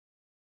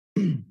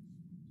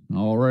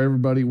All right,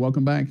 everybody,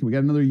 welcome back. We got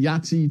another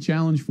Yahtzee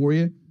challenge for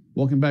you.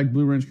 Welcome back,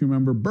 Blue Ranch crew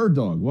member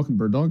Birddog. Welcome,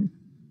 Birddog.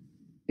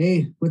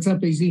 Hey, what's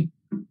up, AZ?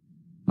 All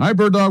right,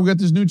 Birddog, we got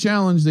this new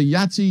challenge, the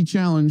Yahtzee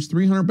challenge,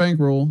 300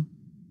 bankroll,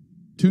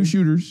 2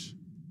 shooters.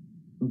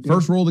 Okay.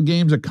 First roll of the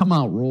game's a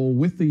come-out roll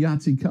with the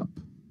Yahtzee cup.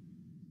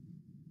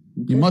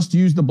 Okay. You must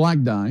use the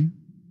black die,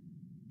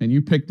 and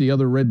you pick the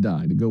other red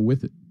die to go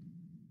with it.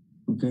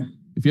 Okay.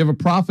 If you have a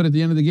profit at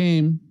the end of the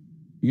game,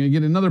 you're going to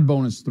get another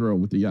bonus throw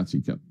with the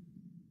Yahtzee cup.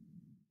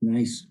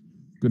 Nice.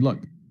 Good luck.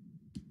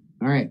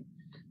 All right.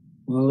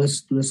 Well,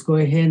 let's go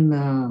ahead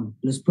and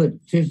let's put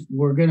fifth.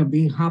 We're going to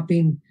be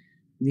hopping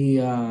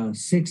the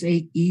 6,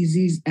 8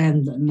 easies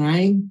and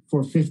 9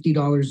 for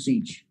 $50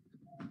 each.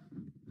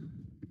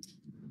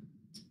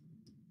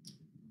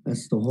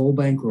 That's the whole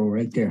bankroll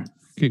right there.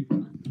 Okay.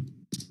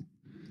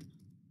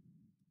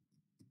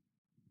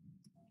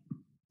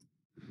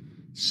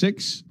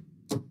 Six,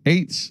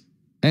 8s,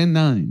 and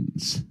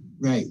 9s.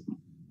 Right.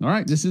 All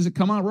right. This is a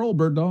come-out roll,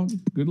 Birddog.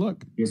 Good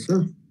luck. Yes,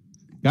 sir.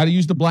 Got to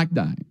use the black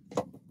die.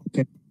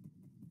 Okay.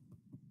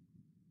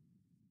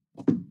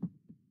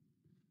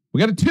 We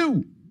got a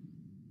 2.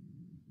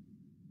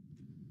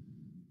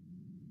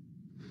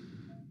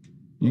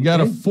 You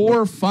got a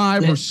 4,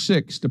 5, or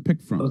 6 to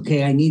pick from.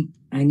 Okay, I need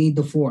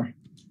the 4.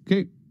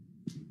 Okay.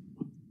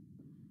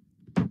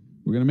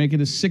 We're going to make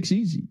it a 6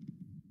 easy.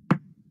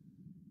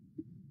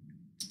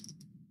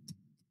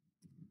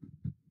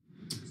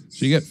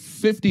 So you get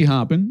 50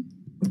 hopping.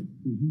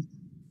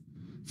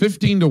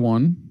 15 to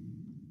 1.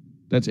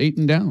 That's 8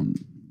 and down.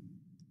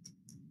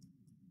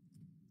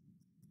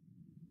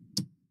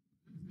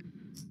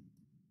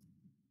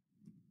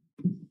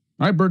 All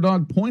right,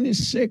 Birddog, point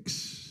is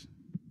 6.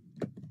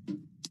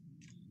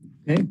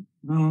 Okay.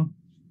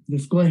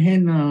 Let's go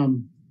ahead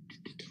and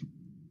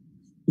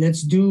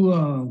let's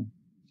go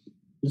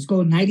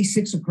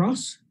 96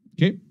 across.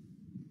 Okay.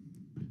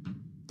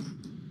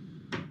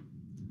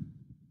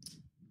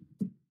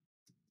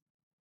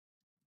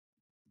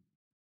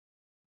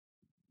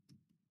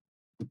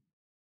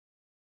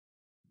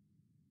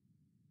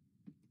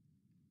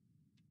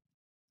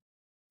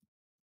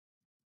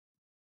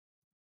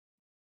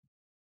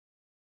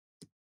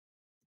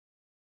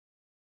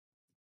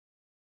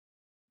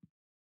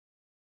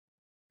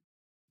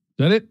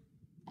 Is that it?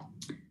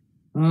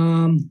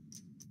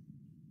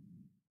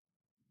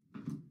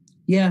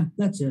 Yeah,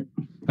 that's it.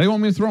 How do you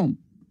want me to throw them?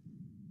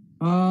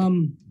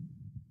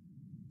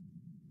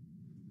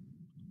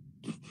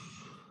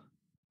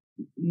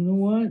 You know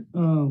what?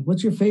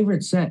 What's your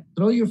favorite set?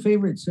 Throw your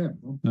favorite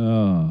set, bro.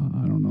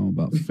 I don't know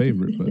about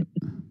favorite, but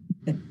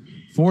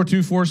 4,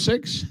 2, 4,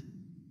 6.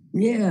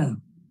 Yeah.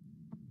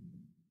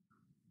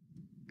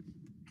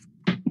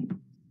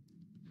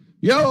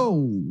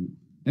 Yo,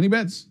 any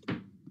bets?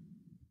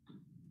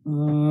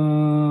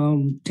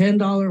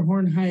 $10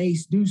 horn high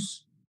ace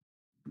deuce.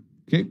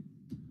 Okay.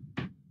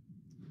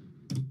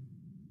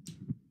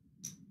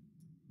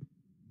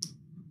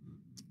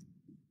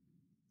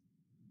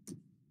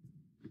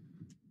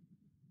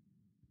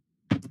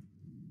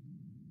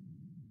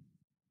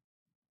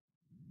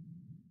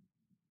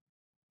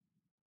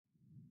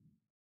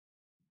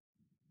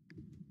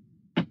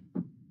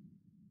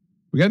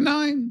 We got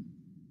 9.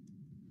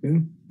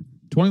 Okay.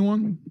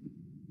 21.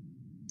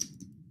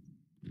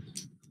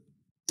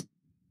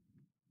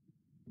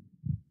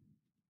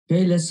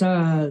 Okay, let's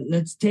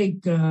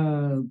take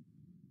you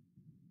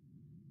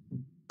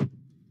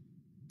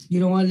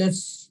know what,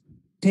 let's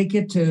take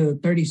it to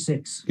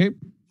 36. Okay.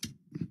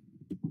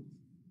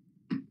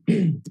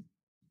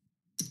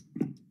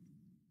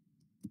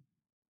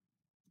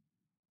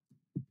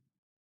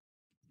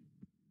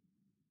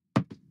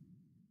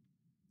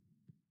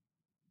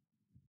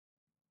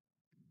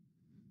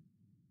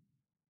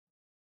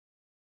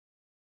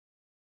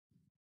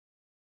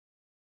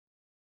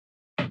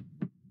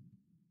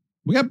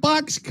 We got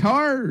box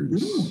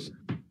cars. Ooh.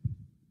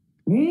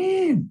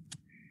 Man,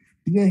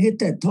 you gotta hit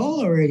that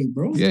tall already,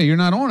 bro. Yeah, you're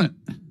not on it.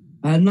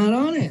 I'm not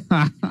on it.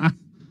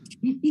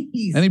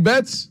 Any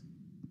bets?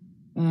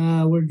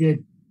 We're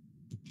good.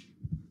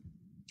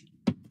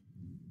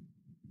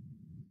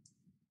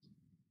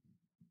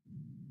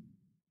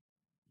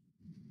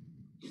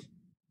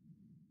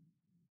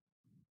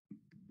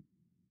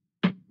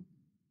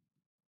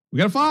 We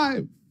got a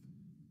 5.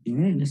 All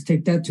right, let's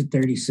take that to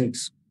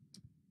 36.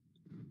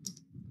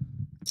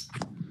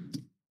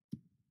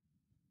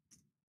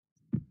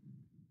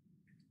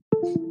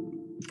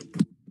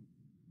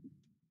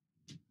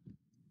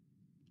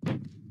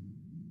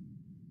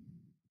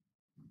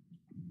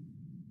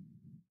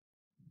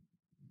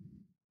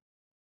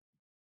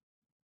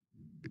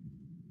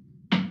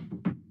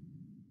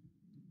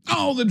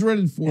 Oh, the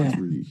dreaded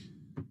 4-3.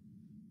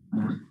 All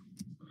right.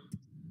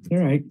 All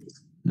right,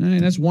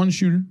 that's 1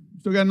 shooter.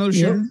 Still got another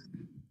shooter.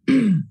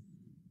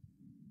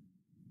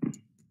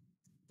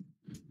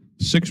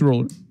 6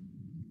 roller.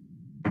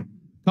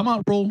 Come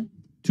out roll.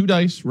 2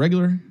 dice,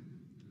 regular.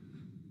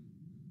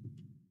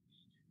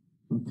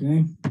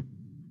 Okay.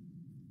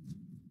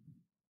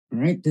 All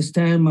right, this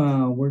time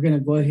we're gonna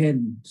go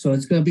ahead so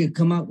it's gonna be a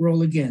come out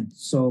roll again.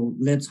 So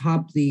let's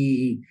hop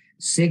the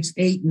 6,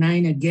 8,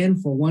 9 again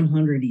for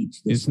 100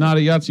 each. It's not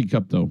a Yahtzee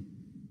cup though.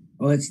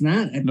 Oh, it's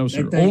not. No,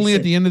 sir. Only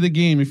at the end of the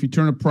game if you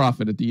turn a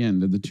profit at the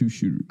end of the 2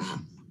 shooters.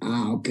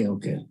 Okay. All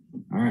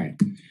right.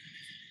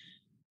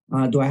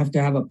 Do I have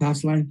to have a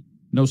pass line?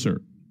 No,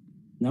 sir.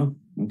 No.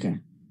 Okay.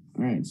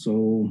 All right.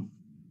 So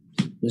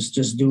let's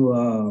just do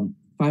a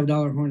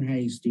 $5 horn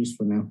haze deuce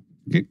for now.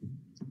 Okay.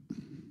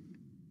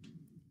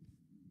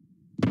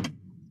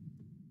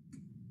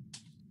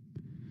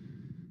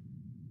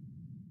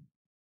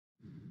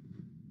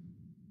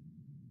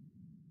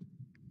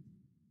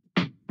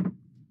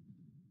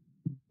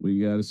 We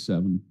got a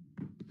 7.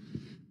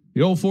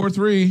 The old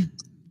 4-3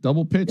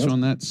 double pitch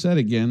on that set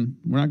again.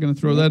 We're not going to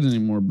throw that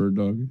anymore,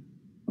 Birddog.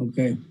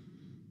 Okay.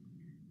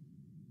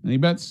 Any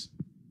bets?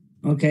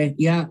 Okay.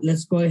 Yeah.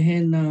 Let's go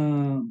ahead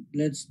and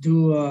let's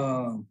do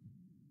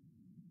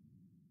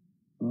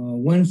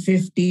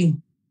 150,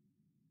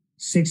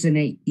 6 and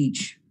 8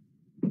 each.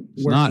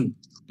 It's not.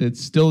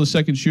 It's still the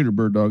second shooter,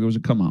 Birddog. It was a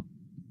come out.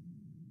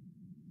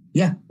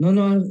 Yeah. No. I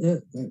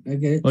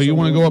get it. Oh, you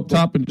want to go up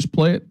top and just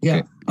play it? Yeah.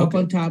 Okay. Up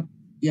on top.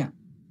 Yeah.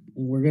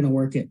 And we're gonna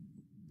work it.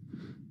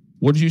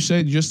 What did you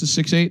say? Just a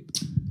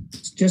 6-8?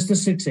 It's just a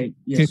 6-8.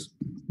 Yes. Okay.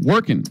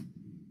 Working.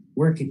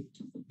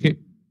 Okay.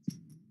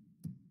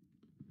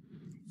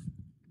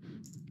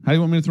 How do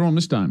you want me to throw him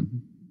this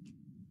time?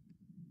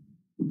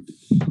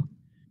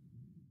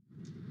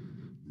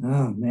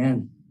 Oh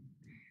man.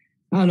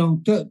 I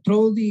don't know.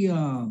 Throw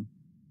the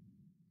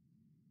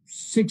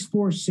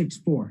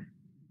 6-4-6-4.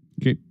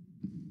 Okay.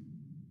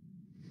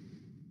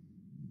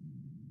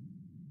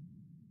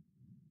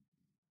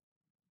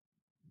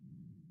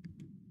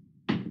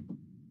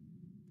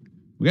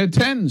 We got a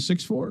 10,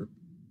 6-4.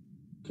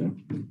 Okay.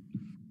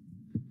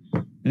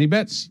 Any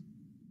bets?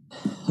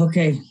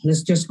 Okay,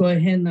 let's just go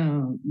ahead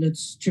and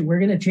we're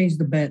gonna change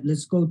the bet.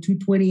 Let's go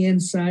 220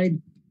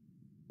 inside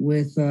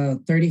with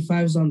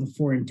 35s on the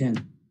 4 and 10.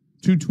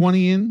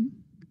 220 in?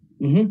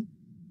 Mm-hmm.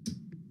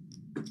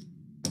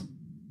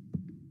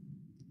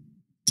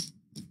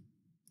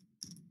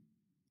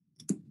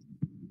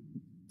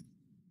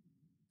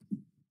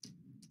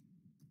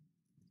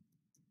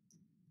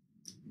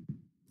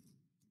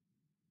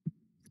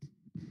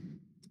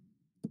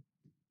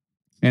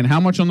 And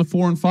how much on the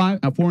 4 and 5?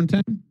 4 and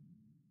 10?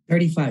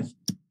 35.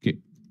 Okay.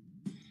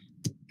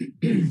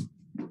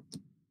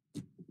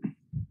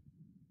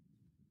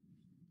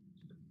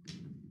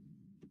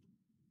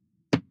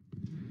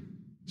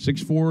 6-4,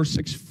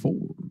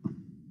 6-4.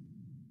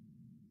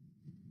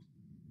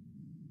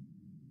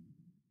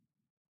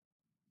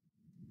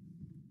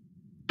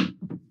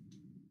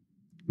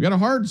 We got a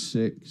hard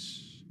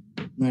 6.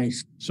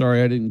 Nice.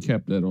 Sorry, I didn't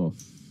cap that off.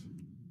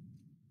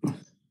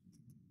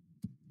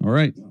 All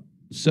right.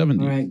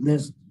 70. All right,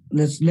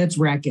 let's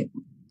rack it.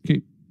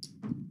 Okay.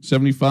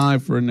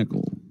 75 for a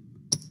nickel.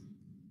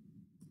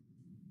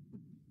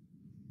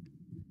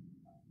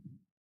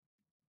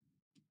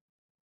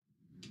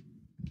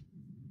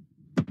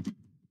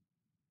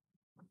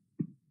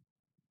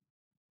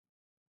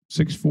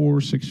 Six four.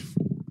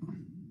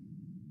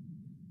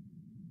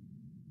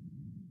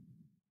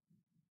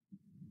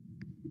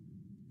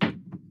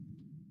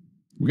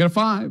 We got a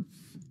 5.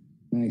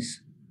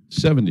 Nice.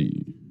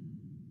 70.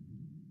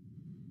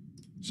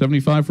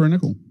 75 for a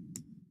nickel.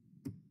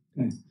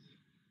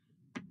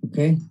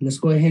 Okay, let's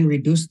go ahead and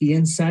reduce the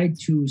inside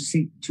to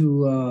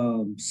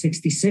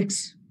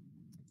 66.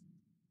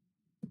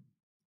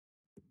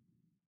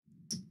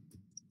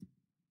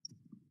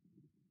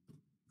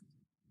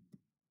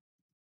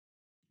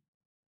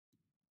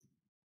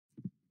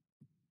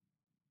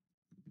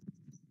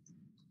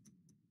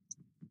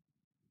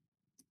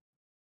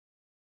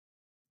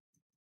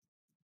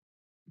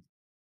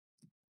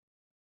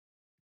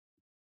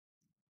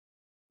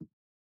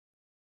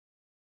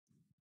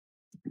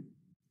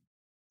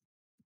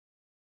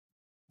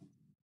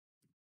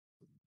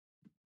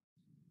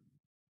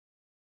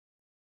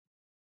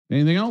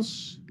 Anything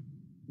else?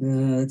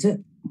 That's it.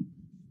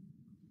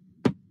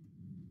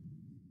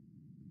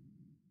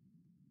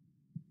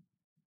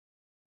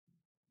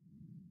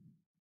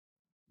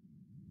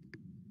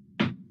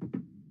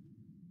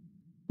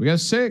 We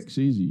got 6.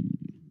 Easy.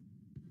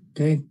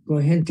 Okay, go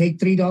ahead and take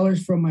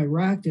 $3 from my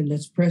rack and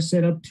let's press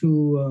it up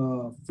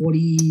to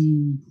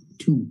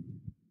 42.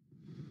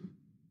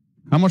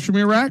 How much from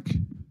your rack?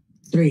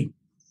 3.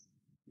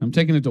 I'm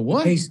taking it to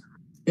what?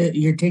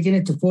 You're taking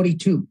it to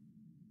 42.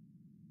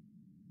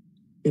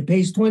 It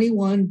pays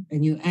 21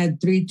 and you add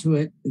 3 to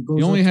it. It goes.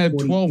 You only had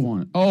 42. 12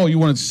 on it. Oh, you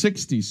wanted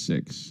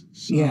 66.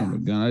 Son Yeah. of a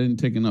gun. I didn't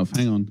take enough.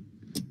 Hang on.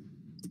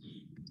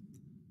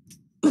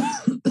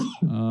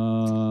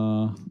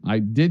 I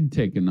did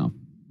take enough.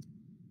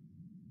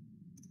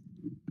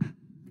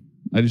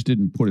 I just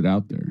didn't put it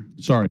out there.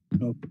 Sorry.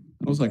 Oh,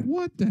 I was like,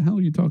 what the hell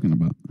are you talking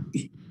about?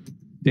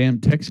 Damn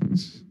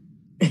Texans.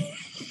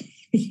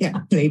 Yeah,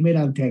 blame it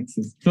on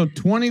Texas. So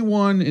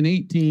 21 and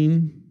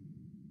 18.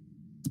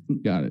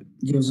 Got it.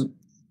 Gives. You're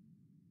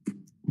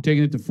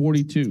taking it to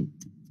 42.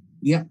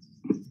 Yep.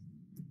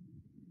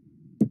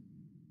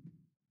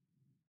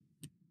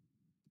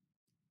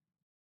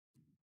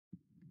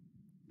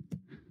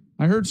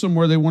 I heard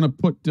somewhere they want to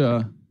put.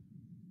 They're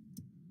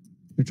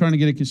trying to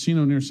get a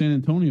casino near San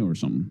Antonio or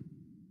something.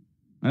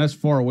 And that's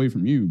far away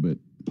from you, but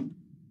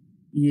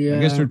yeah, I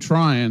guess they're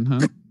trying,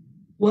 huh?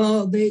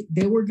 Well, they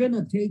were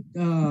gonna take.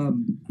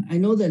 I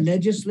know the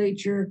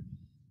legislature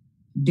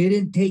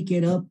didn't take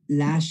it up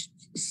last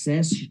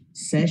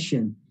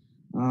session.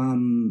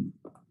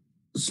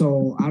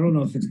 So I don't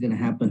know if it's gonna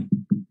happen.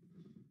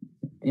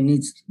 It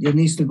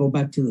needs to go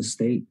back to the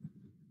state.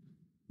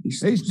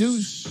 Ace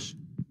deuce.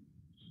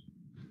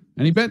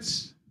 Any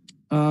bets?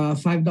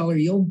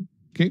 $5 yield.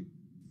 Okay.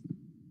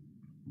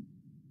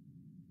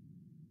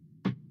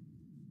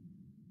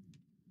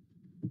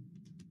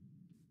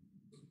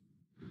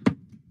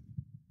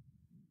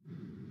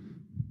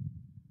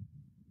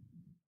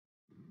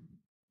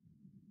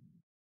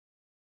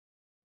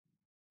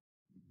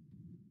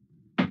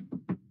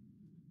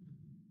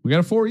 We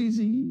got a 4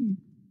 easy.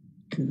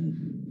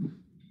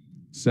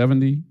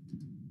 70.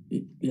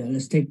 Yeah,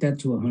 let's take that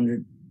to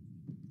 100.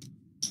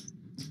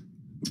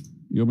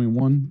 You owe me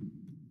 1.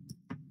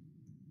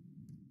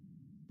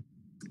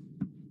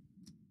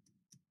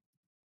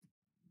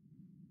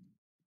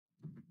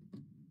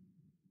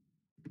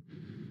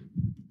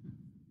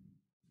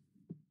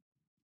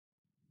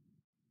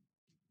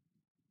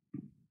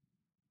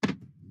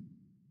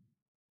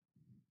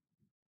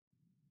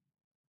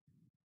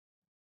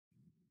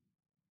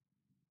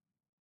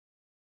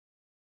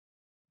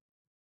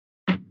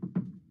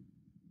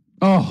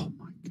 Oh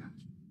my gosh.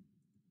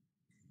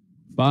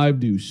 5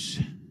 deuce.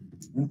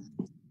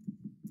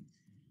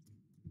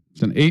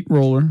 It's an 8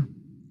 roller.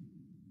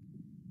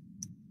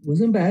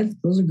 Wasn't bad.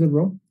 That was a good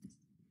roll.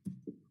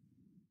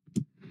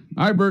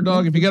 All right,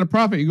 Birddog, if you got a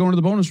profit, you go into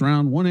the bonus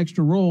round. 1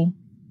 extra roll.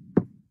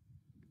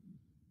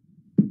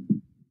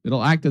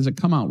 It'll act as a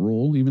come out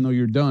roll, even though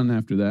you're done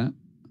after that.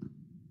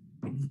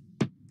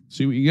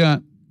 See what you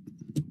got.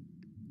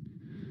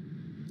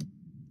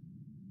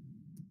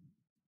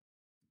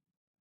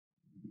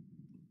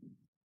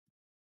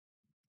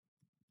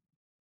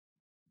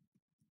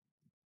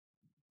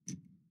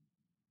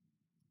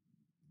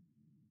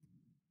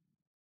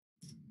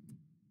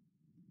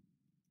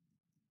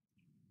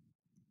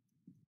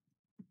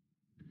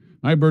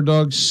 All right,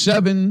 Birddog,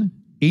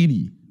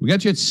 780. We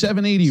got you at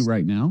 780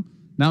 right now.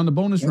 Now in the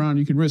bonus round,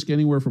 you can risk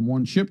anywhere from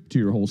 1 chip to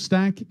your whole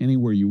stack,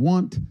 anywhere you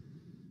want.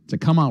 It's a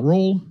come out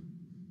roll.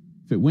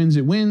 If it wins,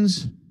 it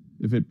wins.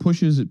 If it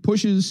pushes, it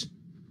pushes.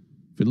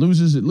 If it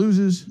loses, it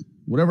loses.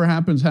 Whatever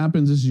happens,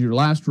 happens. This is your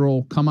last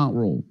roll, come out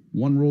roll.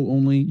 1 roll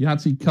only.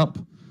 Yahtzee cup.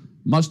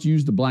 Must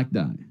use the black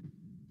die.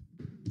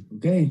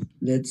 Okay,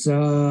 let's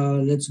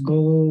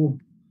go.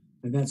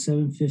 I got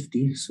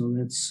 750, so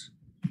that's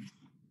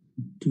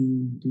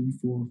 2, 3,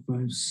 4,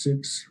 5,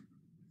 6.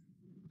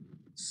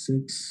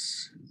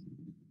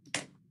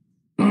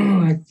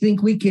 I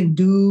think we can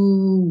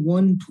do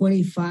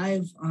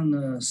 125 on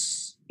the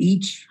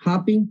each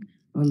hopping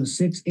on the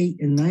 6, 8,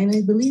 and 9.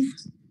 I believe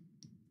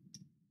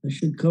that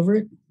should cover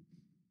it.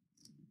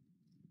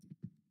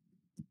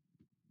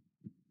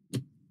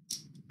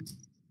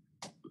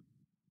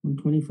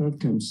 $125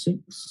 times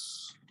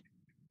 6.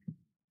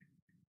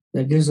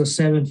 That gives us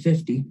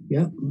 750.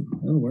 Yep,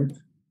 that'll work.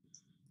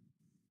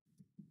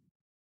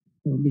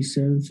 It'll be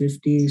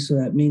 750. So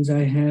that means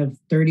I have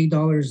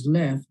 $30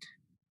 left.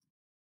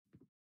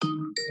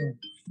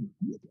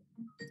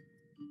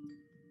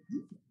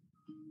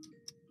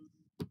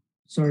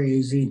 Sorry,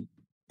 AZ.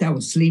 That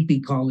was Sleepy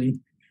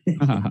calling.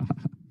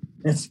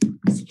 That's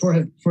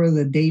for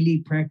the daily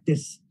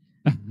practice.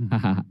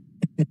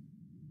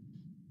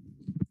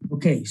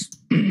 Okay.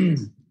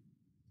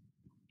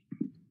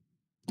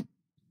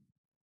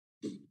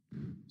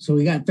 So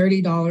we got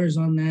 $30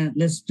 on that.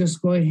 Let's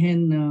just go ahead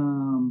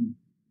and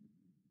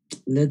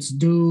let's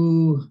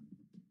do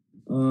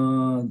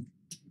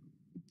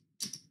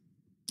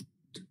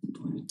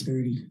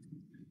 30.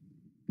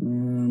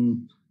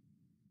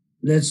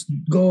 Let's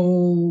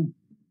go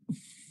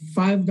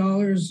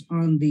 $5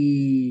 on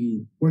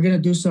the. We're gonna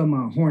do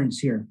some horns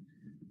here.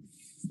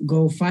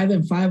 Go 5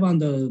 and 5 on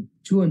the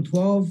 2 and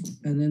 12,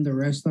 and then the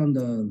rest on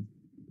the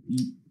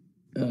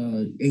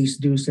ace,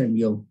 deuce, and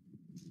yo.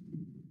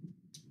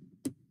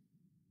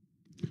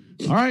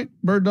 All right,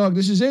 Birddog,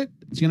 this is it.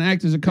 It's going to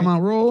act as a come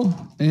out roll,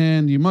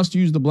 and you must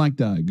use the black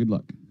die. Good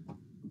luck.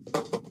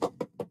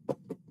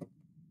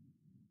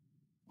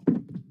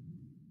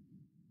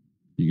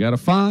 You got a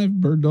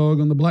 5, Birddog,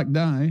 on the black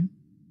die.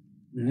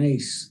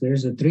 Nice.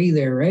 There's a 3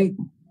 there, right?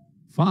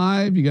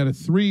 5. You got a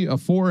 3, a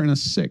 4, and a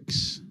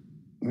 6.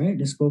 All right,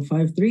 let's go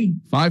 5-3.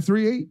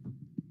 5-3-8.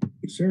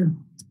 Yes, sir.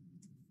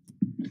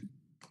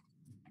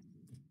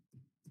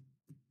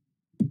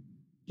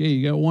 Okay,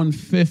 you got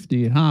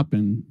 150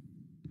 hopping.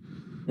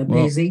 That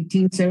pays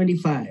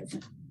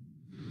 $18.75.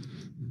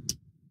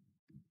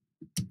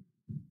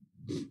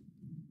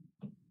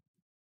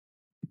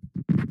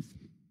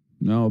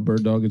 No,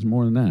 Birddog, it's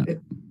more than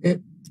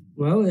that.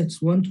 Well,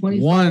 it's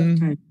 125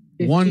 times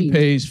 15. One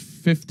pays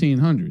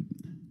 $1,500.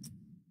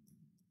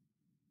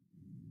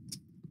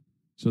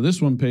 So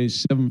this one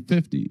pays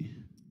 $750.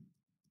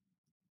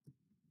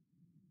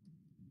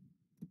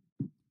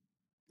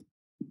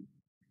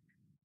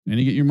 And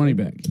you get your money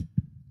back.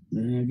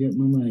 Then I get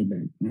my money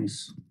back.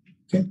 Nice.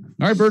 Okay.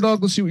 All right,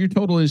 Birddog, let's see what your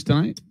total is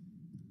tonight.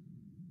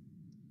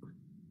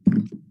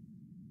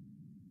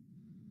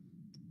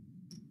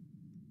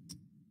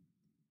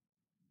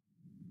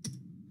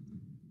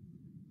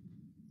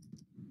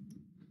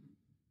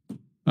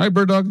 All right,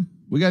 Birddog,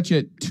 we got you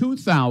at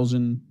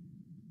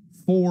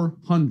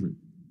 2,400.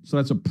 So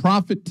that's a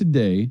profit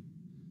today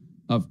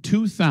of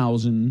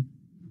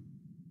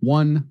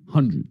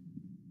 2,100.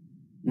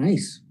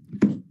 Nice.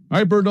 All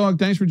right, Birddog,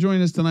 thanks for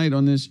joining us tonight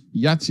on this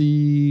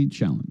Yahtzee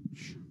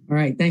challenge. All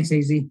right. Thanks,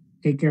 AZ.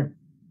 Take care.